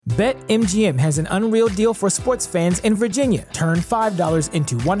BetMGM has an unreal deal for sports fans in Virginia. Turn $5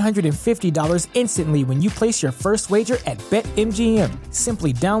 into $150 instantly when you place your first wager at BetMGM.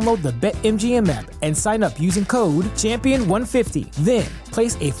 Simply download the BetMGM app and sign up using code Champion150. Then,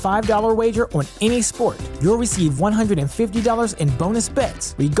 place a $5 wager on any sport. You'll receive $150 in bonus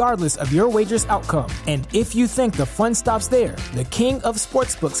bets, regardless of your wager's outcome. And if you think the fun stops there, the King of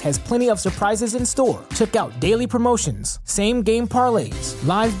Sportsbooks has plenty of surprises in store. Check out daily promotions, same-game parlays,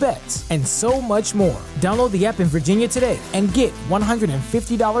 live bets, and so much more. Download the app in Virginia today and get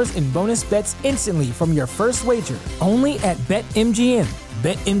 $150 in bonus bets instantly from your first wager. Only at BetMGM.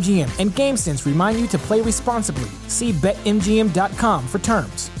 BetMGM and GameSense remind you to play responsibly. See BetMGM.com for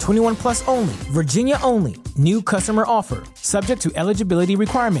terms. 21 plus only. Virginia only. New customer offer. Subject to eligibility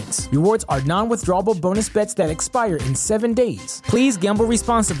requirements. Rewards are non-withdrawable bonus bets that expire in 7 days. Please gamble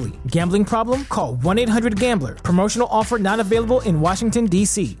responsibly. Gambling problem? Call 1-800-GAMBLER. Promotional offer not available in Washington,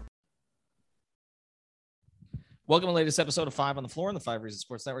 D.C. Welcome to the latest episode of 5 on the Floor on the 5 Reasons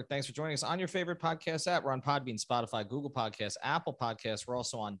Sports Network. Thanks for joining us on your favorite podcast app. We're on Podbean, Spotify, Google Podcasts, Apple Podcasts. We're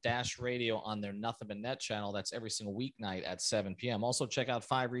also on Dash Radio on their Nothing But Net channel. That's every single weeknight at 7 p.m. Also, check out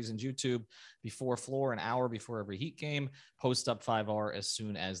 5 Reasons YouTube before Floor, an hour before every Heat game. Post up 5R as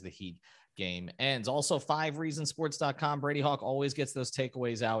soon as the Heat game ends. Also, 5reasonsports.com. Brady Hawk always gets those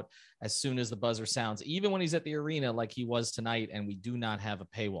takeaways out as soon as the buzzer sounds, even when he's at the arena like he was tonight, and we do not have a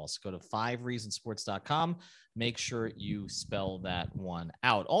paywall. So go to 5reasonsports.com. Make sure you spell that one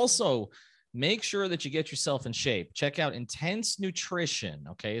out. Also, make sure that you get yourself in shape. Check out Intense Nutrition.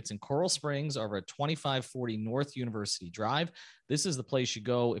 Okay. It's in Coral Springs over at 2540 North University Drive. This is the place you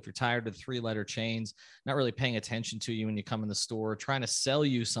go if you're tired of the 3-letter chains, not really paying attention to you when you come in the store, trying to sell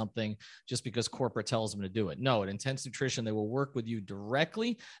you something just because corporate tells them to do it. No, at Intense Nutrition, they will work with you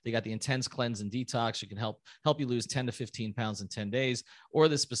directly. They got the Intense Cleanse and Detox. You can help you lose 10 to 15 pounds in 10 days, or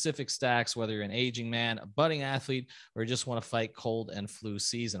the specific stacks, whether you're an aging man, a budding athlete, or you just want to fight cold and flu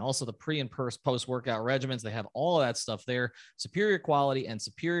season. Also, the pre and post-workout regimens, they have all of that stuff there. Superior quality and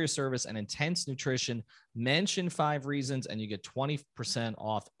superior service and Intense Nutrition. Mention 5 Reasons and you get 20%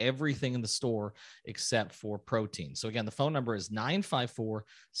 off everything in the store except for protein. So again, the phone number is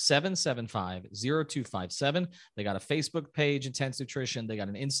 954-775-0257. They got a Facebook page, Intense Nutrition. They got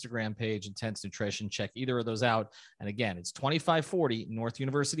an Instagram page, Intense Nutrition. Check either of those out. And again, it's 2540 North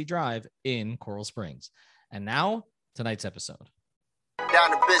University Drive in Coral Springs. And now, tonight's episode.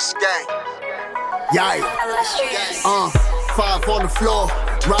 Down to Biscayne. Yikes. 5 on the floor.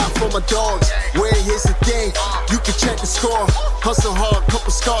 Ride for my dogs. Where here's the thing, you can check the score. Hustle hard,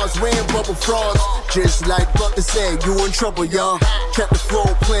 couple scars, wearing bubble frogs. Just like Butler said, you in trouble, y'all. Kept the floor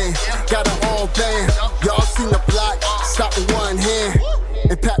playing, got it all band. Y'all seen the block, stop with one hand.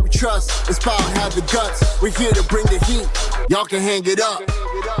 And Pat we trust, it's power, have the guts. We're here to bring the heat, y'all can hang it up.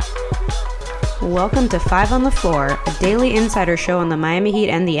 Welcome to 5 on the Floor, a daily insider show on the Miami Heat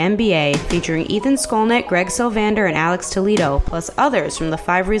and the NBA, featuring Ethan Skolnick, Greg Sylvander, and Alex Toledo, plus others from the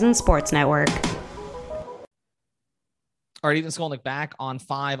 5 Reasons Sports Network. All right, Ethan Skolnick back on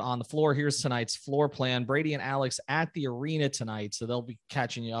 5 on the Floor. Here's tonight's floor plan. Brady and Alex at the arena tonight, so they'll be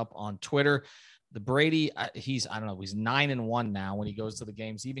catching you up on Twitter. The Brady, he's 9-1 now when he goes to the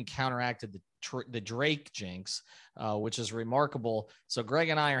games. He even counteracted the Drake jinx, which is remarkable. So Greg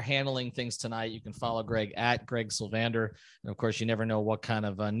and I are handling things tonight. You can follow Greg at Greg Sylvander. And of course, you never know what kind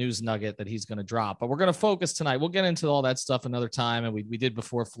of news nugget that he's going to drop. But we're going to focus tonight. We'll get into all that stuff another time. And we did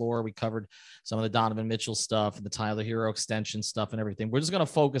before Floor. We covered some of the Donovan Mitchell stuff and the Tyler Herro extension stuff and everything. We're just going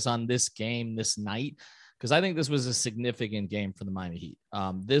to focus on this game this night, because I think this was a significant game for the Miami Heat.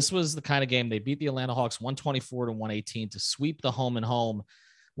 This was the kind of game they beat the Atlanta Hawks 124-118 to sweep the home and home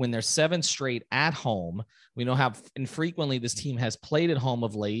when they're 7 straight at home. We know how infrequently this team has played at home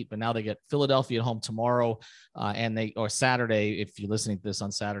of late, but now they get Philadelphia at home tomorrow or Saturday, if you're listening to this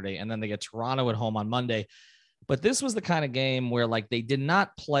on Saturday, and then they get Toronto at home on Monday. But this was the kind of game where, like, they did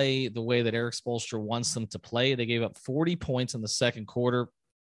not play the way that Eric Spoelstra wants them to play. They gave up 40 points in the second quarter.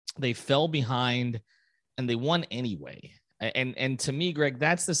 They fell behind, and they won anyway. And to me, Greg,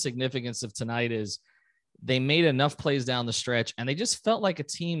 that's the significance of tonight, is they made enough plays down the stretch, and they just felt like a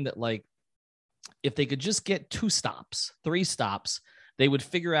team that, like, if they could just get 2 stops, 3 stops, they would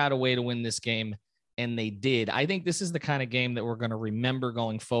figure out a way to win this game, and they did. I think this is the kind of game that we're going to remember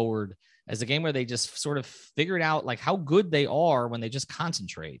going forward as a game where they just sort of figured out, like, how good they are when they just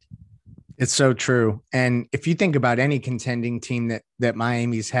concentrate. It's so true. And if you think about any contending team that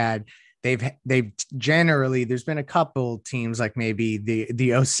Miami's had, they've generally, there's been a couple teams like maybe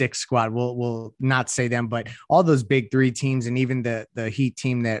the 06 squad, we'll not say them, but all those big 3 teams, and even the Heat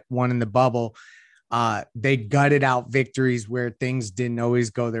team that won in the bubble, They gutted out victories where things didn't always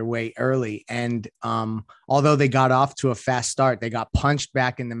go their way early. And although they got off to a fast start, they got punched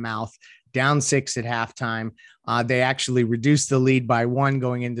back in the mouth, down 6 at halftime. They actually reduced the lead by 1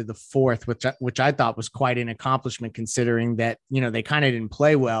 going into the fourth, which I thought was quite an accomplishment considering that, they kind of didn't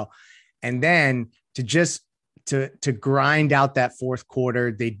play well. And then to grind out that fourth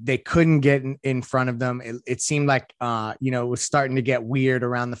quarter, they couldn't get in front of them. It seemed like, it was starting to get weird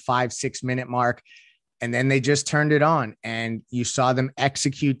around the 5-6 minute mark. And then they just turned it on and you saw them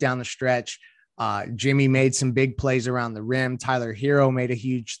execute down the stretch. Jimmy made some big plays around the rim. Tyler Herro made a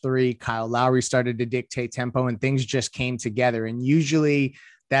huge 3. Kyle Lowry started to dictate tempo and things just came together. And usually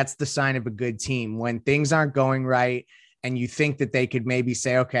that's the sign of a good team when things aren't going right. And you think that they could maybe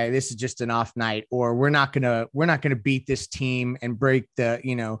say, okay, this is just an off night, or we're not going to beat this team and break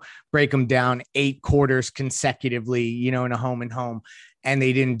them down 8 quarters consecutively, in a home and home. And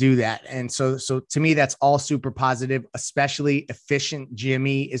they didn't do that. And so to me, that's all super positive, especially efficient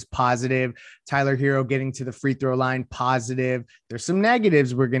Jimmy is positive. Tyler Herro getting to the free throw line, positive. There's some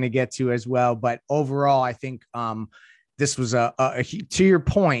negatives we're going to get to as well. But overall, I think, this was to your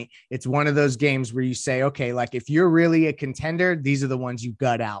point, it's one of those games where you say, okay, like if you're really a contender, these are the ones you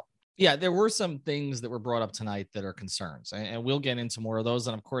gut out. Yeah, there were some things that were brought up tonight that are concerns, and we'll get into more of those.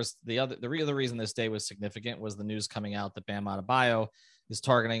 And of course, the other reason this day was significant was the news coming out that Bam Adebayo is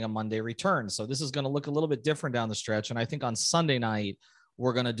targeting a Monday return. So this is going to look a little bit different down the stretch. And I think on Sunday night,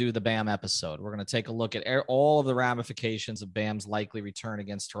 we're going to do the Bam episode. We're going to take a look at all of the ramifications of Bam's likely return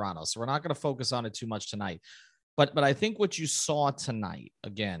against Toronto. So we're not going to focus on it too much tonight. But I think what you saw tonight,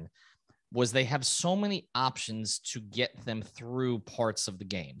 again, was they have so many options to get them through parts of the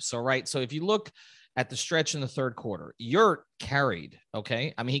game. So if you look at the stretch in the third quarter, Yurt carried,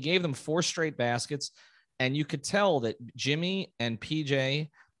 okay? I mean, he gave them 4 straight baskets, and you could tell that Jimmy and PJ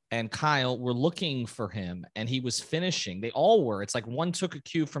and Kyle were looking for him, and he was finishing. They all were. It's like one took a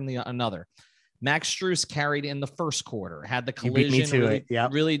cue from another. Max Strus carried in the first quarter, had the collision,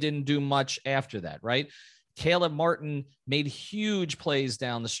 really didn't do much after that, right? Caleb Martin made huge plays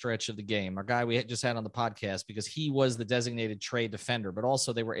down the stretch of the game. Our guy we just had on the podcast, because he was the designated trade defender, but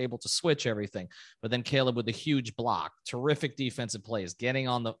also they were able to switch everything. But then Caleb with the huge block, terrific defensive plays, getting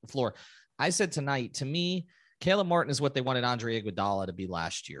on the floor. I said tonight, to me, Caleb Martin is what they wanted Andre Iguodala to be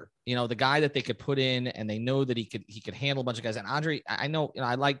last year. The guy that they could put in, and they know that he could handle a bunch of guys. And Andre, I know,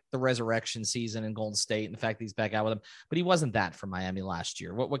 I like the resurrection season in Golden State and the fact that he's back out with them, but he wasn't that for Miami last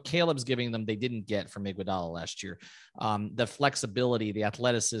year. What Caleb's giving them, they didn't get from Iguodala last year. The flexibility, the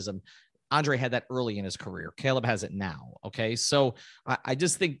athleticism. Andre had that early in his career. Caleb has it now. Okay. So I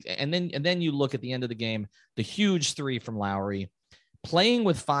just think, and then you look at the end of the game, the huge 3 from Lowry. Playing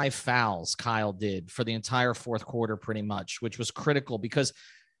with 5 fouls, Kyle did for the entire fourth quarter pretty much, which was critical because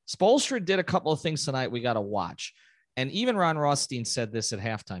Spoelstra did a couple of things tonight we got to watch. And even Ron Rothstein said this at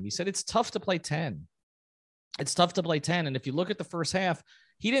halftime. He said, it's tough to play 10. It's tough to play 10. And if you look at the first half,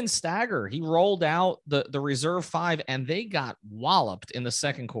 he didn't stagger. He rolled out the reserve 5, and they got walloped in the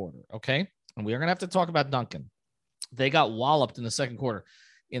second quarter, okay? And we are going to have to talk about Duncan. They got walloped in the second quarter.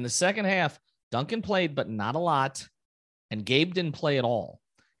 In the second half, Duncan played, but not a lot. And Gabe didn't play at all.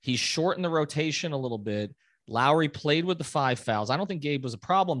 He shortened the rotation a little bit. Lowry played with the 5 fouls. I don't think Gabe was a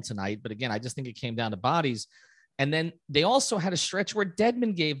problem tonight, but again, I just think it came down to bodies. And then they also had a stretch where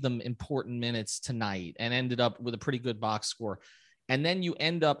Dedmon gave them important minutes tonight and ended up with a pretty good box score. And then you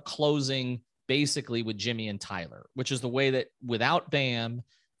end up closing basically with Jimmy and Tyler, which is the way that without Bam,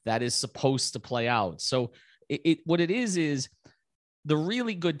 that is supposed to play out. So what it is the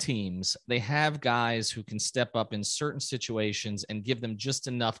really good teams, they have guys who can step up in certain situations and give them just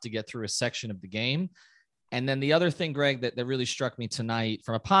enough to get through a section of the game. And then the other thing, Greg, that really struck me tonight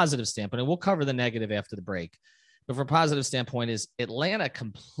from a positive standpoint, and we'll cover the negative after the break, but from a positive standpoint is Atlanta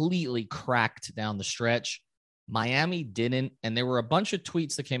completely cracked down the stretch. Miami didn't. And there were a bunch of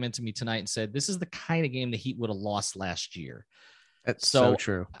tweets that came into me tonight and said, this is the kind of game the Heat would have lost last year. That's so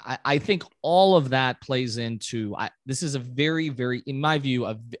true. I think all of that plays into this is a very, very, in my view,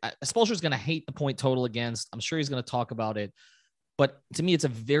 Spoelstra is going to hate the point total against. I'm sure he's going to talk about it. But to me, it's a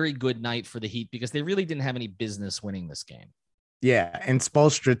very good night for the Heat because they really didn't have any business winning this game. Yeah. And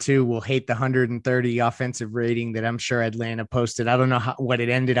Spoelstra, too, will hate the 130 offensive rating that I'm sure Atlanta posted. I don't know what it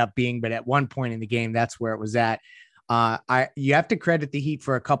ended up being, but at one point in the game, that's where it was at. You have to credit the Heat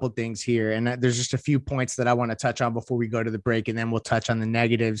for a couple things here, and there's just a few points that I want to touch on before we go to the break, and then we'll touch on the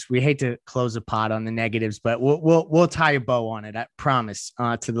negatives. We hate to close a pod on the negatives, but we'll tie a bow on it. I promise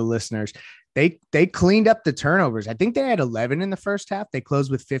to the listeners. They cleaned up the turnovers. I think they had 11 in the first half. They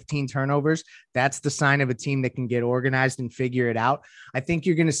closed with 15 turnovers. That's the sign of a team that can get organized and figure it out. I think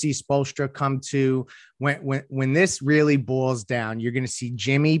you're going to see Spoelstra come to when this really boils down. You're going to see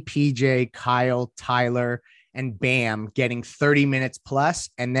Jimmy, PJ, Kyle, Tyler, and Bam getting 30 minutes plus,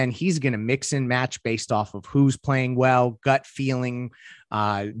 and then he's going to mix and match based off of who's playing well, gut feeling,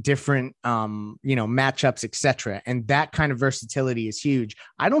 different, matchups, etc. And that kind of versatility is huge.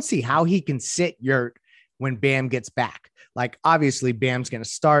 I don't see how he can sit Yurt when Bam gets back. Like, obviously Bam's going to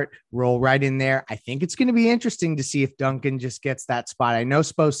start, roll right in there. I think it's going to be interesting to see if Duncan just gets that spot. I know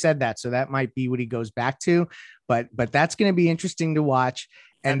Spo said that, so that might be what he goes back to, but that's going to be interesting to watch.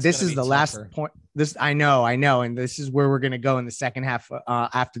 And this is the last point. I know. And this is where we're going to go in the second half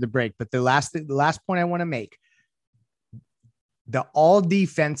after the break. But the last point I want to make, the all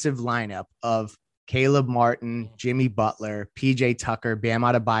defensive lineup of Caleb Martin, Jimmy Butler, PJ Tucker, Bam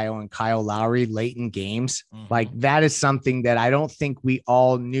Adebayo, and Kyle Lowry late in games. Like, that is something that I don't think we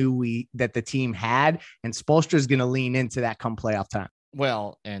all knew that the team had. And Spoelstra is going to lean into that come playoff time.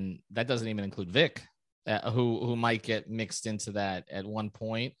 Well, and that doesn't even include Vic. Who might get mixed into that at one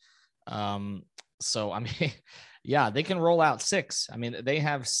point. So, I mean, yeah, they can roll out 6. I mean, they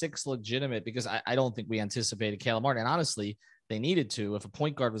have 6 legitimate, because I don't think we anticipated Caleb Martin. And honestly, they needed to. If a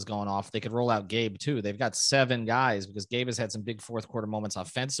point guard was going off, they could roll out Gabe too. They've got 7 guys, because Gabe has had some big fourth quarter moments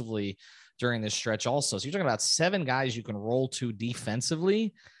offensively during this stretch also. So you're talking about 7 guys you can roll to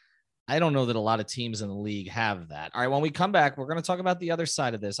defensively. I don't know that a lot of teams in the league have that. All right, when we come back, we're going to talk about the other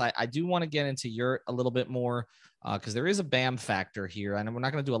side of this. I do want to get into Yurt a little bit more because there is a Bam factor here. And we're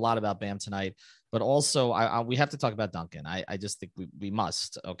not going to do a lot about Bam tonight, but also we have to talk about Duncan. I just think we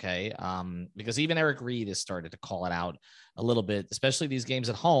must, okay? Because even Eric Reed has started to call it out a little bit, especially these games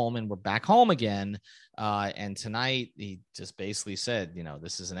at home, and we're back home again. And tonight he just basically said,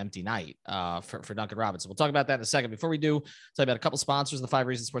 this is an empty night for Duncan Robinson. We'll talk about that in a second. Before we do, talk about a couple sponsors of the 5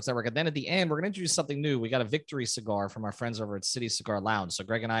 Reasons Sports Network. And then at the end, we're going to introduce something new. We got a victory cigar from our friends over at City Cigar Lounge. So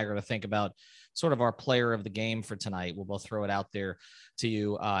Greg and I are going to think about sort of our player of the game for tonight. We'll both throw it out there to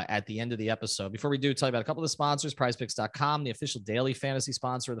you at the end of the episode. Before we do, tell you about a couple of the sponsors. PrizePicks.com, the official daily fantasy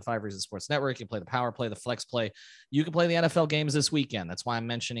sponsor of the 5 Reasons Sports Network. You can play the power play, the flex play. You can play the NFL games this weekend. That's why I'm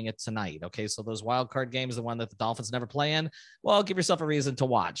mentioning it tonight. Okay, so those wild card games, the one that the Dolphins never play in, well, give yourself a reason to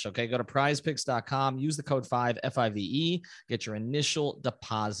watch. Okay, go to PrizePicks.com, use the code 5 FIVE, get your initial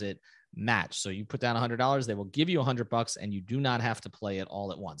deposit match. So you put down $100, they will give you $100, and you do not have to play it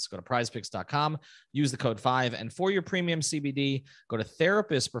all at once. Go to prizepicks.com, use the code 5. And for your premium CBD, go to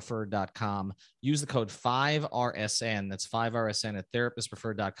therapistpreferred.com, use the code 5RSN. That's 5RSN at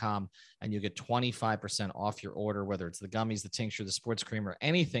therapistpreferred.com. And you get 25% off your order, whether it's the gummies, the tincture, the sports cream, or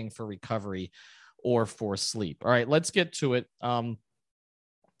anything for recovery or for sleep. All right, let's get to it.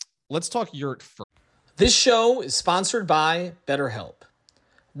 Let's talk Yurt first. This show is sponsored by BetterHelp.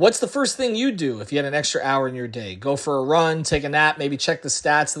 What's the first thing you'd do if you had an extra hour in your day? Go for a run, take a nap, maybe check the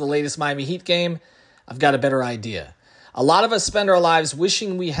stats of the latest Miami Heat game? I've got a better idea. A lot of us spend our lives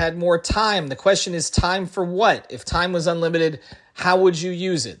wishing we had more time. The question is, time for what? If time was unlimited, how would you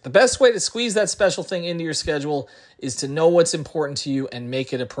use it? The best way to squeeze that special thing into your schedule is to know what's important to you and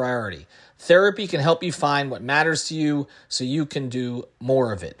make it a priority. Therapy can help you find what matters to you so you can do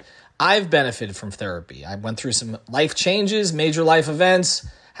more of it. I've benefited from therapy. I went through some life changes, major life events,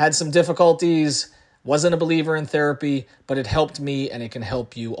 had some difficulties, wasn't a believer in therapy, but it helped me and it can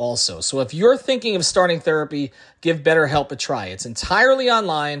help you also. So if you're thinking of starting therapy, give BetterHelp a try. It's entirely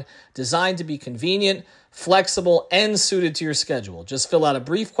online, designed to be convenient, flexible, and suited to your schedule. Just fill out a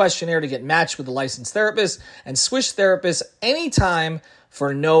brief questionnaire to get matched with a licensed therapist and switch therapists anytime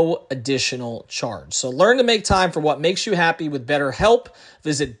for no additional charge. So learn to make time for what makes you happy with BetterHelp.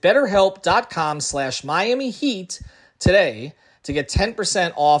 Visit betterhelp.com/Miami Heat today to get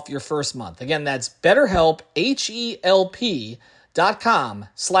 10% off your first month. Again, that's BetterHelp,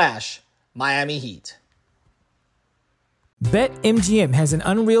 HELP.com/Miami Heat. BetMGM has an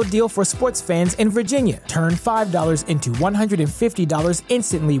unreal deal for sports fans in Virginia. Turn $5 into $150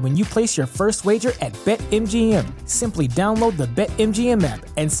 instantly when you place your first wager at BetMGM. Simply download the BetMGM app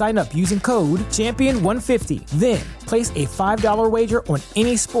and sign up using code Champion150. Then, Place a $5 wager on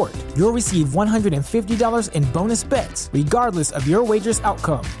any sport. You'll receive $150 in bonus bets, regardless of your wager's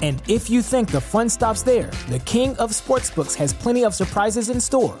outcome. And if you think the fun stops there, the king of sportsbooks has plenty of surprises in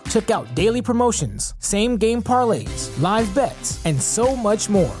store. Check out daily promotions, same-game parlays, live bets, and so much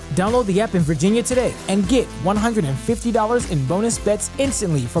more. Download the app in Virginia today and get $150 in bonus bets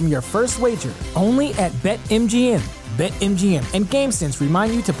instantly from your first wager. Only at BetMGM. BetMGM and GameSense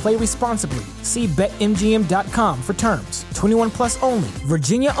remind you to play responsibly. See BetMGM.com for terms. 21 plus only.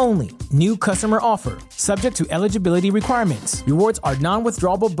 Virginia only. New customer offer. Subject to eligibility requirements. Rewards are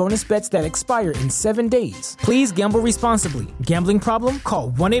non-withdrawable bonus bets that expire in 7 days. Please gamble responsibly. Gambling problem?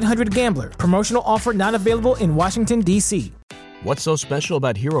 Call 1-800-GAMBLER. Promotional offer not available in Washington, D.C. What's so special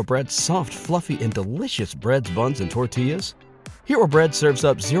about Herro Bread's soft, fluffy, and delicious breads, buns, and tortillas? Herro Bread serves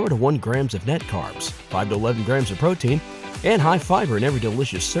up 0 to 1 grams of net carbs, 5 to 11 grams of protein, and high fiber in every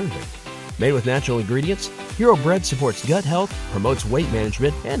delicious serving. Made with natural ingredients, Herro Bread supports gut health, promotes weight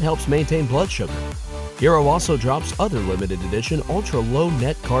management, and helps maintain blood sugar. Herro also drops other limited edition ultra-low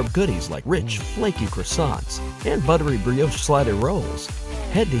net carb goodies like rich, flaky croissants and buttery brioche slider rolls.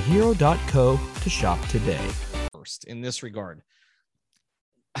 Head to Herro.co to shop today. First, in this regard,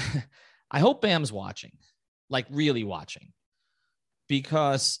 I hope Bam's watching, like really watching.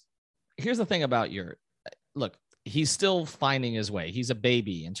 Because here's the thing about look, he's still finding his way. He's a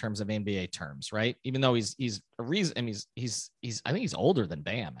baby in terms of NBA terms, right? Even though he's a reason. I mean, he's I think he's older than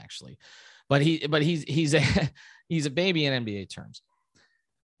Bam actually, but he's a baby in NBA terms.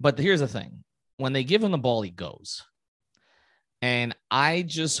 But here's the thing: when they give him the ball, he goes. And I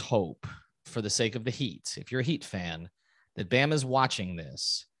just hope, for the sake of the Heat, if you're a Heat fan, that Bam is watching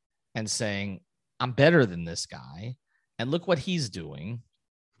this and saying, "I'm better than this guy." And look what he's doing,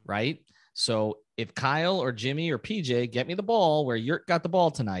 right? So if Kyle or Jimmy or PJ get me the ball where Yurt got the ball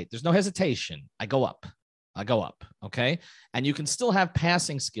tonight, there's no hesitation. I go up. Okay. And you can still have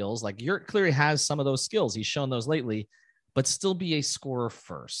passing skills. Like Yurt clearly has some of those skills. He's shown those lately, but still be a scorer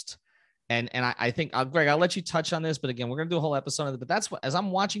first. And I think, Greg, I'll let you touch on this, but again, we're going to do a whole episode of it. But that's what, as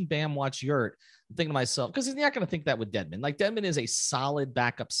I'm watching Bam watch Yurt, I'm thinking to myself, because he's not going to think that with Dedmon. Like Dedmon is a solid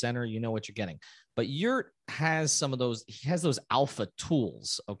backup center. You know what you're getting. But Yurt has some of those, he has those alpha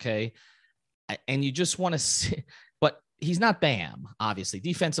tools, okay? And you just want to see, but he's not Bam, obviously.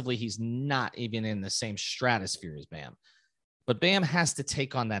 Defensively, he's not even in the same stratosphere as Bam. But Bam has to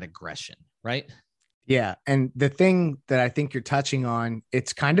take on that aggression, right? Yeah. And the thing that I think you're touching on,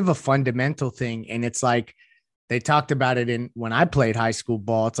 it's kind of a fundamental thing. And it's like, they talked about it when I played high school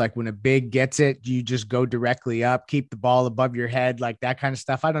ball. It's like when a big gets it, you just go directly up, keep the ball above your head, like that kind of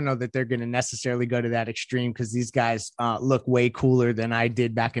stuff. I don't know that they're going to necessarily go to that extreme because these guys look way cooler than I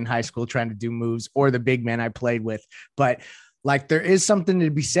did back in high school trying to do moves, or the big men I played with. But like, there is something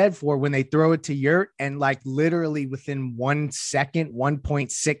to be said for when they throw it to Yurt and like literally within 1 second,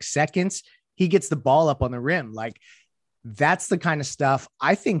 1.6 seconds, he gets the ball up on the rim. Like, that's the kind of stuff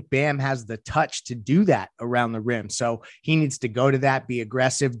I think Bam has the touch to do that around the rim. So he needs to go to that, be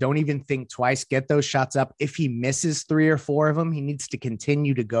aggressive. Don't even think twice, get those shots up. If he misses 3 or 4 of them, he needs to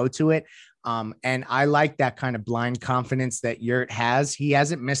continue to go to it. And I like that kind of blind confidence that Yurt has. He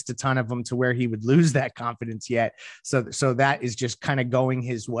hasn't missed a ton of them to where he would lose that confidence yet. So that is just kind of going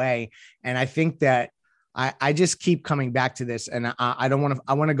his way. And I think that I just keep coming back to this, and I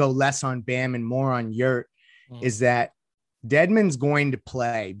want to go less on Bam and more on Yurt, is that Dedmon's going to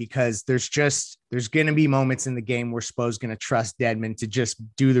play because there's going to be moments in the game where Spo's going to trust Dedmon to just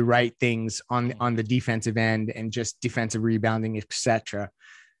do the right things on the defensive end and just defensive rebounding, etc.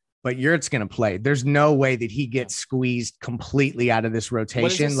 But Yurt's going to play. There's no way that he gets squeezed completely out of this rotation.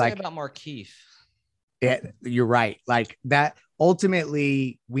 What does it say about Markieff? Yeah, you're right. Like that.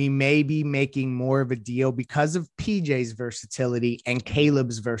 Ultimately, we may be making more of a deal because of PJ's versatility and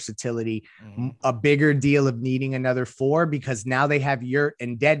Caleb's versatility, a bigger deal of needing another 4 because now they have Yurt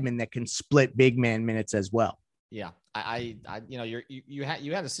and Dedmon that can split big man minutes as well. Yeah, I you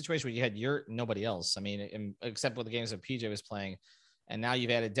had a situation where you had Yurt and nobody else. I mean, except for the games that PJ was playing, and now you've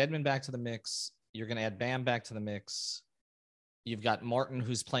added Dedmon back to the mix. You're going to add Bam back to the mix. You've got Martin,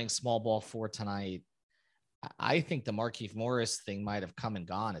 who's playing small ball 4 tonight. I think the Markieff Morris thing might have come and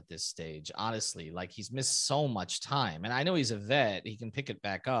gone at this stage. Honestly, like he's missed so much time, and I know he's a vet; he can pick it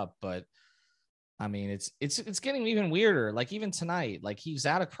back up. But I mean, it's getting even weirder. Like even tonight, like he's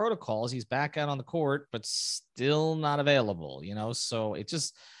out of protocols, he's back out on the court, but still not available. You know, so it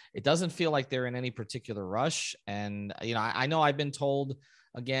doesn't feel like they're in any particular rush. And you know, I know I've been told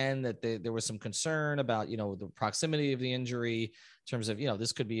again that there was some concern about the proximity of the injury. In terms of,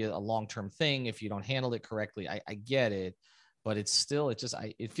 this could be a long-term thing if you don't handle it correctly. I get it, but it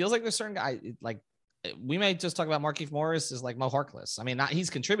feels like there's certain guys, like we may just talk about Markieff Morris as like Mo Harkless. I mean, he's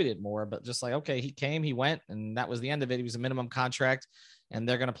contributed more, but just like, okay, he came, he went, and that was the end of it. He was a minimum contract, and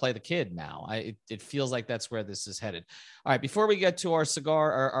they're going to play the kid now. It feels like that's where this is headed. All right, before we get to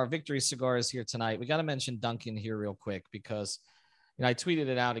our victory cigars here tonight, we got to mention Duncan here real quick because, I tweeted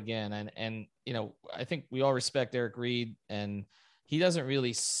it out again, and I think we all respect Eric Reed, and he doesn't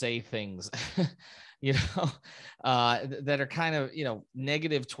really say things, that are kind of,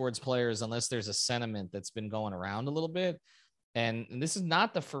 negative towards players unless there's a sentiment that's been going around a little bit. And this is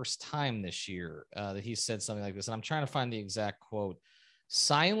not the first time this year that he said something like this. And I'm trying to find the exact quote.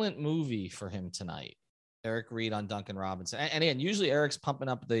 Silent movie for him tonight. Eric Reed on Duncan Robinson. And again, usually Eric's pumping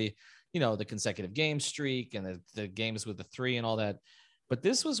up the consecutive game streak and the games with the 3 and all that. But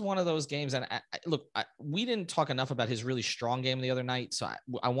this was one of those games. And we didn't talk enough about his really strong game the other night. So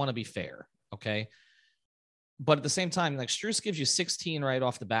I want to be fair. Okay. But at the same time, like Strus gives you 16 right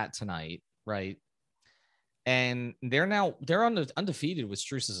off the bat tonight. Right. And they're undefeated with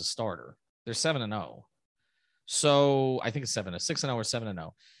Strus as a starter. They're 7-0. So I think it's 6-0 or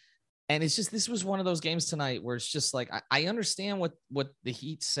 7-0. And it's just, this was one of those games tonight where it's just like, I understand what the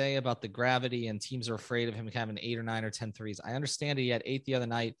Heat say about the gravity and teams are afraid of him having 8 or 9 or 10 threes. I understand he had 8 the other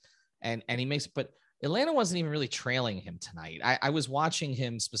night and he makes, but Atlanta wasn't even really trailing him tonight. I was watching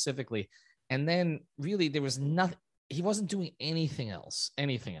him specifically, and then really there was nothing. He wasn't doing anything else.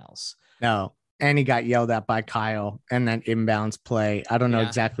 No. And he got yelled at by Kyle and that inbounds play. I don't know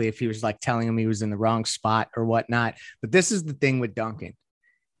exactly if he was like telling him he was in the wrong spot or whatnot, but this is the thing with Duncan.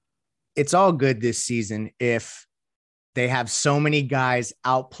 It's all good this season if they have so many guys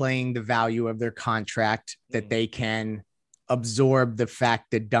outplaying the value of their contract that they can absorb the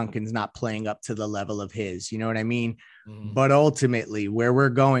fact that Duncan's not playing up to the level of his, you know what I mean? Mm-hmm. But ultimately where we're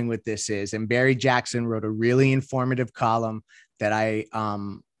going with this is, and Barry Jackson wrote a really informative column that I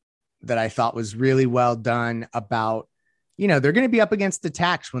thought was really well done about, they're going to be up against the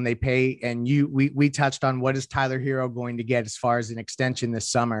tax when they pay. And we touched on what is Tyler Herro going to get as far as an extension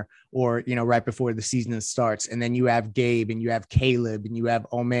this summer or, right before the season starts. And then you have Gabe and you have Caleb and you have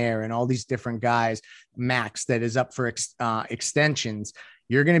Omer and all these different guys, Max that is up for extensions.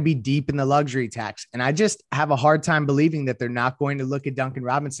 You're going to be deep in the luxury tax. And I just have a hard time believing that they're not going to look at Duncan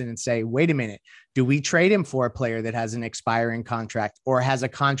Robinson and say, wait a minute, do we trade him for a player that has an expiring contract or has a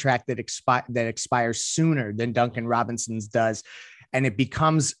contract that expires sooner than Duncan Robinson's does? And it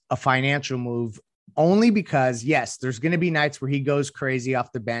becomes a financial move only because, yes, there's going to be nights where he goes crazy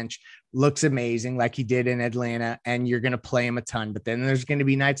off the bench, looks amazing like he did in Atlanta, and you're going to play him a ton. But then there's going to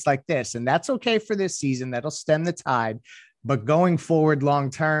be nights like this, and that's okay for this season. That'll stem the tide. But going forward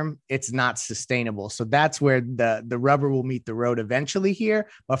long-term, it's not sustainable. So that's where the rubber will meet the road eventually here.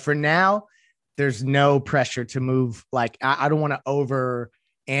 But for now, there's no pressure to move. Like, I don't want to over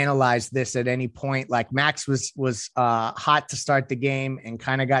analyze this at any point. Like Max was hot to start the game and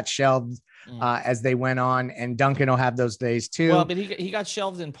kind of got shelved as they went on, and Duncan will have those days too. Well, but he got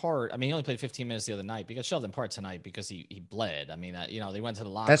shelved in part. I mean, he only played 15 minutes the other night, but he got shelved in part tonight because he bled. I mean, they went to the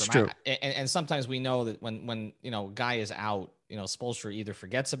locker room. That's true. And sometimes we know that when a guy is out, Spoelstra either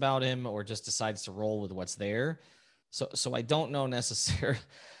forgets about him or just decides to roll with what's there. So I don't know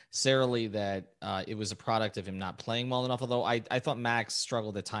necessarily that it was a product of him not playing well enough. Although I thought Max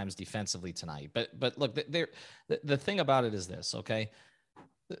struggled at times defensively tonight. But look, the thing about it is this, okay?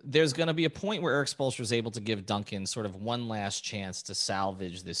 There's going to be a point where Eric Spoelstra is able to give Duncan sort of one last chance to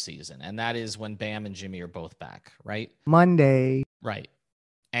salvage this season. And that is when Bam and Jimmy are both back, right? Monday. Right.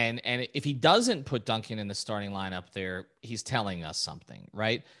 And if he doesn't put Duncan in the starting lineup there, he's telling us something,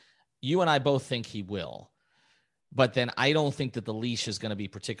 right? You and I both think he will. But then I don't think that the leash is going to be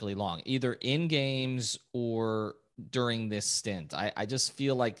particularly long, either in games or during this stint. I just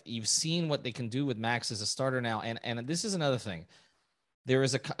feel like you've seen what they can do with Max as a starter now. And this is another thing.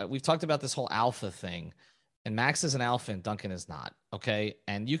 We've talked about this whole alpha thing, and Max is an alpha and Duncan is not. Okay.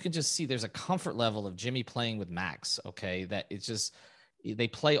 And you can just see there's a comfort level of Jimmy playing with Max. Okay. That it's just, they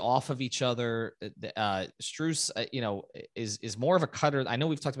play off of each other. Strus, is more of a cutter. I know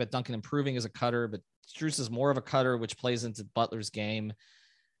we've talked about Duncan improving as a cutter, but Strus is more of a cutter, which plays into Butler's game.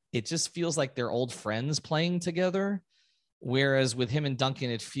 It just feels like they're old friends playing together. Whereas with him and Duncan,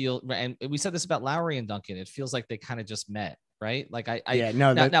 it feels, and we said this about Lowry and Duncan, it feels like they kind of just met. Right. Like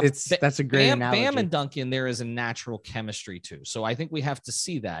that's a great analogy. Bam and Duncan, there is a natural chemistry too. So I think we have to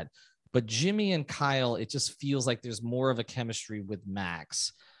see that. But Jimmy and Kyle, it just feels like there's more of a chemistry with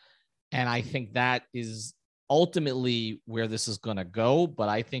Max. And I think that is ultimately where this is going to go. But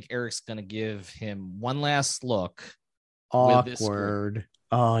I think Eric's going to give him one last look. Awkward.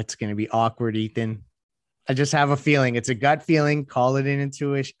 Oh, it's going to be awkward, Ethan. I just have a feeling. It's a gut feeling. Call it an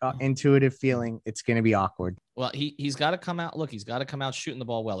intuitive feeling. It's going to be awkward. Well, he's got to come out. Look, he's got to come out shooting the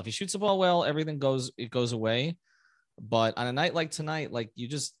ball well. If he shoots the ball well, everything goes away. But on a night like tonight, like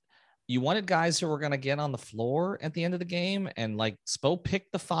you wanted guys who were going to get on the floor at the end of the game, and like Spo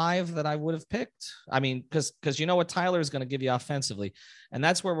picked the 5 that I would have picked. I mean, because you know what Tyler is going to give you offensively, and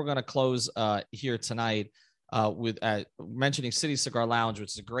that's where we're going to close here tonight with mentioning City Cigar Lounge,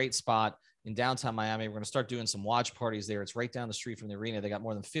 which is a great spot in downtown Miami. We're going to start doing some watch parties there. It's right down the street from the arena. They got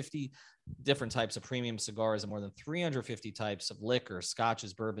more than 50 different types of premium cigars and more than 350 types of liquor,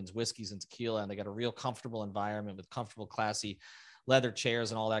 scotches, bourbons, whiskeys, and tequila. And they got a real comfortable environment with comfortable, classy leather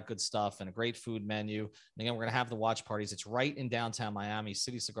chairs and all that good stuff, and a great food menu. And again, we're going to have the watch parties. It's right in downtown Miami,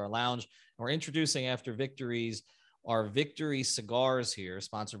 City Cigar Lounge. And we're introducing, after victories, our Victory Cigars here,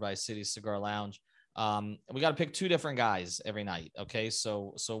 sponsored by City Cigar Lounge. We got to pick 2 different guys every night. Okay.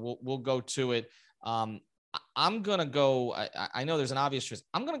 So we'll go to it. I'm going to go, I know there's an obvious choice.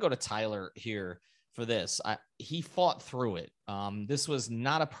 I'm going to go to Tyler here for this. He fought through it. This was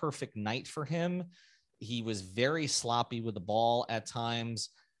not a perfect night for him. He was very sloppy with the ball at times,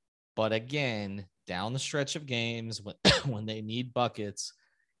 but again, down the stretch of games when they need buckets,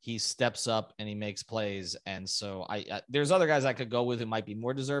 he steps up and he makes plays. And so there's other guys I could go with who might be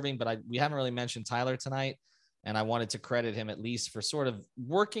more deserving, but we haven't really mentioned Tyler tonight. And I wanted to credit him at least for sort of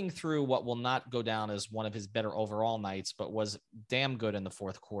working through what will not go down as one of his better overall nights, but was damn good in the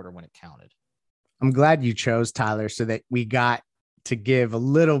fourth quarter when it counted. I'm glad you chose Tyler so that we got to give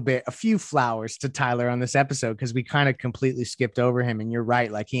a few flowers to Tyler on this episode, because we kind of completely skipped over him. And you're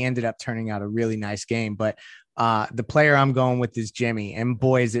right. Like, he ended up turning out a really nice game, but the player I'm going with is Jimmy, and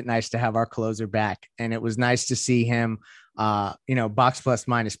boy, is it nice to have our closer back. And it was nice to see him, box plus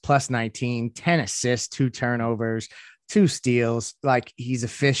minus plus 19, 10 assists, 2 turnovers, 2 steals. Like, he's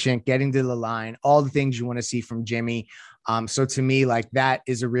efficient, getting to the line, all the things you want to see from Jimmy. So to me, like, that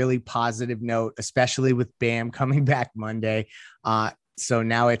is a really positive note, especially with Bam coming back Monday. So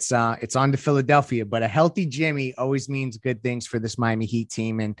now it's on to Philadelphia, but a healthy Jimmy always means good things for this Miami Heat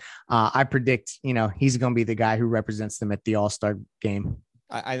team. And I predict, he's going to be the guy who represents them at the All-Star game.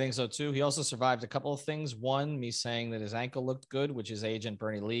 I think so too. He also survived a couple of things. One, me saying that his ankle looked good, which his agent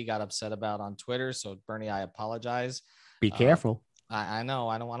Bernie Lee got upset about on Twitter. So Bernie, I apologize. Be careful. I know.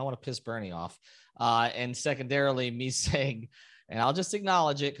 I don't want to piss Bernie off. And secondarily, me saying, and I'll just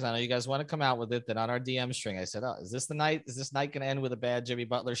acknowledge it because I know you guys want to come out with it, that on our DM string, I said, is this night going to end with a bad Jimmy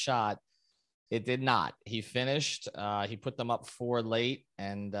Butler shot? It did not. He finished. He put them up 4 late,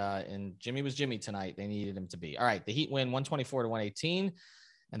 and Jimmy was Jimmy tonight. They needed him to be. All right, the Heat win 124-118,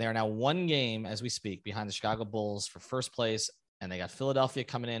 and they are now 1 game as we speak behind the Chicago Bulls for first place, and they got Philadelphia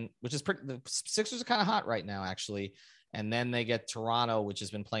coming in, which is the Sixers are kind of hot right now, actually. And then they get Toronto, which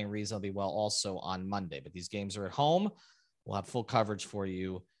has been playing reasonably well also on Monday. But these games are at home. We'll have full coverage for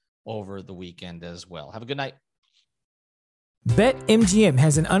you over the weekend as well. Have a good night. BetMGM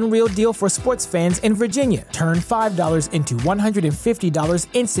has an unreal deal for sports fans in Virginia. Turn $5 into $150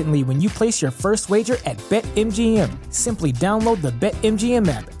 instantly when you place your first wager at BetMGM. Simply download the BetMGM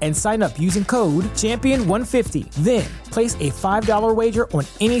app and sign up using code Champion150. Then, place a $5 wager on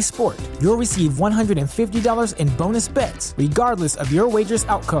any sport. You'll receive $150 in bonus bets, regardless of your wager's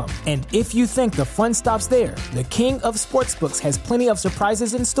outcome. And if you think the fun stops there, the King of Sportsbooks has plenty of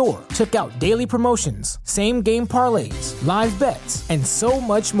surprises in store. Check out daily promotions, same-game parlays, live bets, and so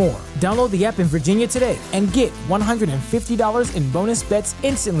much more. Download the app in Virginia today and get $150 in bonus bets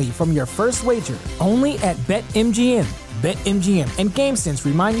instantly from your first wager. Only at BetMGM. BetMGM and GameSense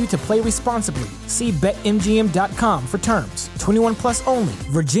remind you to play responsibly. See BetMGM.com for terms. 21 plus only.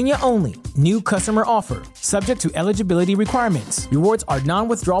 Virginia only. New customer offer. Subject to eligibility requirements. Rewards are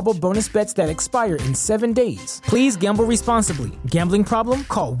non-withdrawable bonus bets that expire in 7 days. Please gamble responsibly. Gambling problem?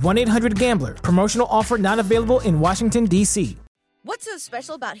 Call 1-800-GAMBLER. Promotional offer not available in Washington, D.C. What's so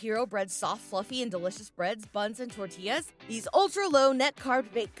special about Herro Bread's soft, fluffy, and delicious breads, buns, and tortillas? These ultra-low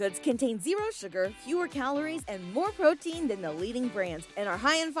net-carb baked goods contain 0 sugar, fewer calories, and more protein than the leading brands, and are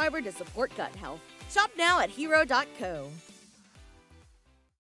high in fiber to support gut health. Shop now at Herro.co.